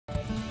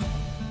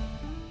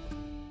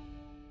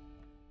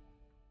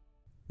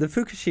The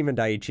Fukushima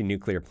Daiichi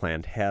nuclear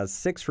plant has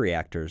 6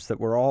 reactors that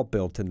were all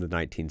built in the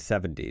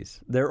 1970s.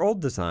 They're old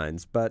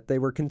designs, but they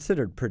were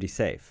considered pretty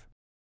safe.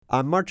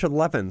 On March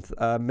 11th,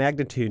 a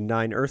magnitude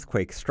 9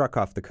 earthquake struck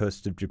off the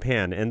coast of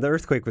Japan, and the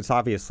earthquake was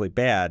obviously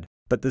bad,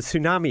 but the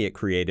tsunami it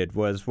created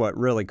was what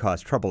really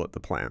caused trouble at the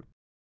plant.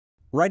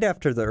 Right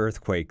after the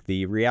earthquake,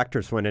 the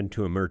reactors went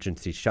into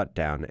emergency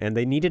shutdown, and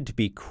they needed to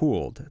be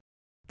cooled.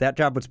 That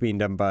job was being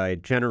done by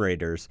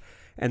generators,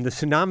 and the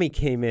tsunami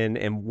came in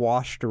and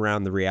washed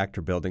around the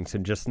reactor buildings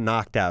and just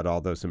knocked out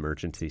all those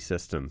emergency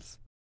systems.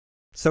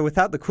 So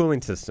without the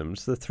cooling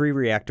systems, the 3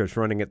 reactors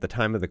running at the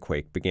time of the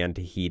quake began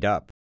to heat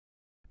up.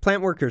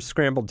 Plant workers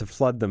scrambled to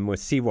flood them with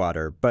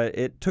seawater, but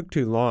it took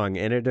too long,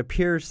 and it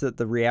appears that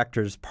the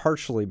reactors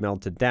partially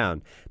melted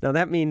down. Now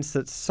that means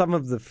that some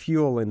of the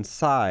fuel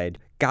inside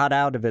got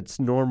out of its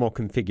normal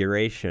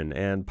configuration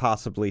and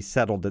possibly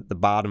settled at the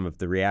bottom of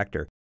the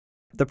reactor.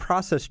 The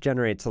process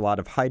generates a lot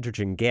of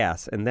hydrogen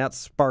gas, and that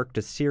sparked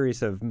a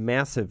series of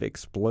massive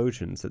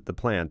explosions at the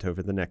plant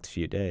over the next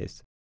few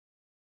days.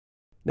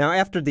 Now,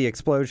 after the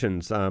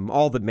explosions,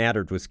 all that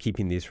mattered was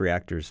keeping these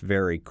reactors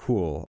very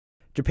cool.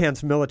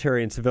 Japan's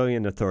military and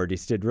civilian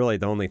authorities did really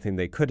the only thing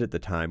they could at the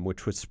time,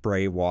 which was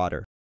spray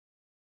water.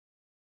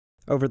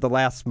 Over the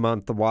last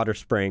month, the water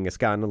spraying has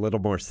gotten a little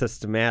more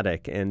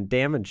systematic, and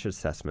damage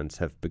assessments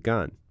have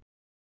begun.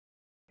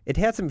 It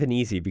hasn't been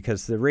easy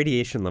because the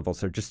radiation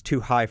levels are just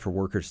too high for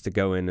workers to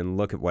go in and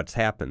look at what's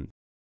happened.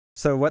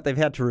 So what they've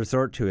had to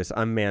resort to is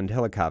unmanned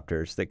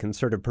helicopters that can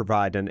sort of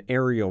provide an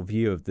aerial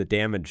view of the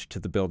damage to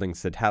the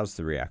buildings that house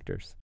the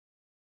reactors.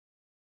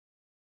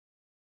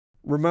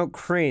 Remote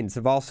cranes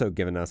have also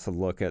given us a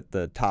look at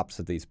the tops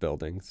of these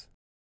buildings.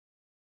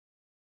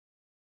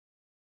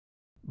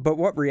 But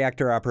what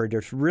reactor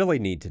operators really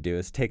need to do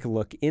is take a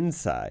look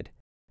inside.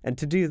 And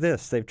to do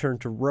this, they've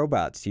turned to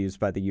robots used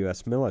by the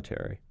US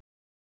military.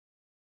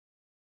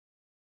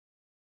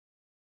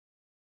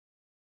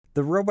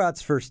 The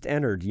robots first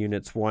entered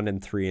Units 1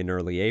 and 3 in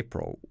early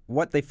April.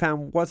 What they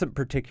found wasn't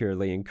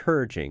particularly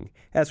encouraging.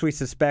 As we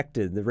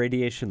suspected, the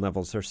radiation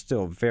levels are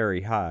still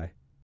very high.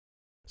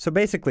 So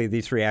basically,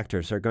 these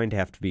reactors are going to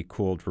have to be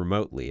cooled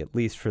remotely, at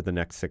least for the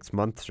next 6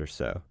 months or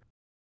so.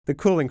 The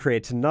cooling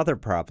creates another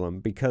problem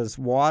because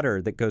water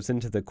that goes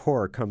into the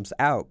core comes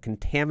out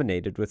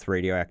contaminated with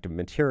radioactive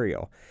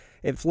material.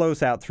 It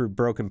flows out through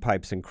broken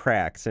pipes and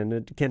cracks, and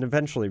it can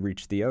eventually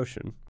reach the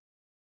ocean.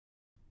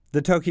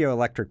 The Tokyo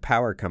Electric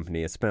Power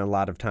Company has spent a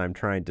lot of time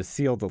trying to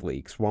seal the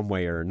leaks one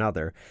way or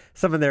another.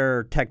 Some of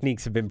their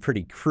techniques have been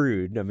pretty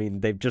crude. I mean,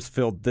 they've just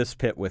filled this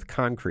pit with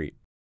concrete.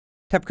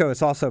 TEPCO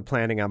is also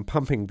planning on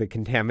pumping the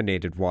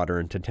contaminated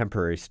water into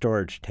temporary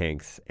storage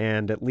tanks,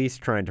 and at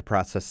least trying to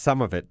process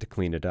some of it to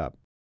clean it up.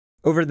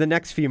 Over the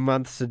next few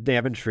months, the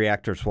damaged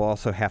reactors will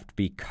also have to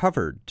be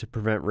covered to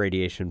prevent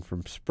radiation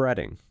from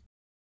spreading.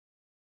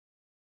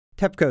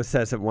 TEPCO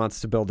says it wants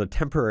to build a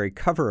temporary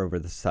cover over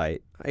the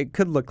site. It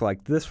could look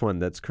like this one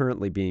that's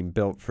currently being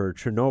built for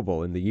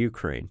Chernobyl in the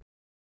Ukraine,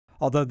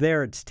 although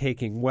there it's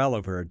taking well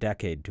over a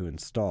decade to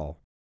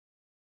install.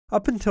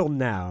 Up until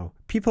now,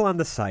 people on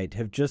the site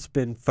have just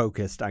been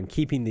focused on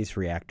keeping these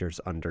reactors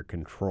under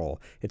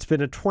control. It's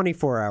been a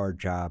 24-hour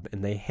job,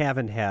 and they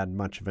haven't had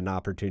much of an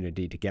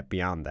opportunity to get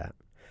beyond that.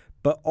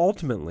 But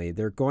ultimately,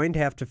 they're going to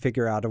have to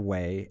figure out a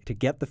way to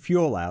get the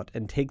fuel out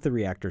and take the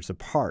reactors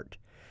apart.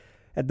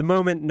 At the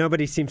moment,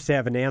 nobody seems to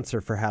have an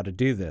answer for how to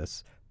do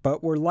this,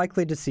 but we're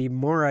likely to see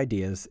more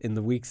ideas in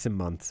the weeks and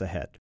months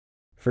ahead.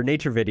 For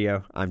Nature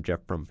Video, I'm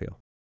Jeff Brumfield.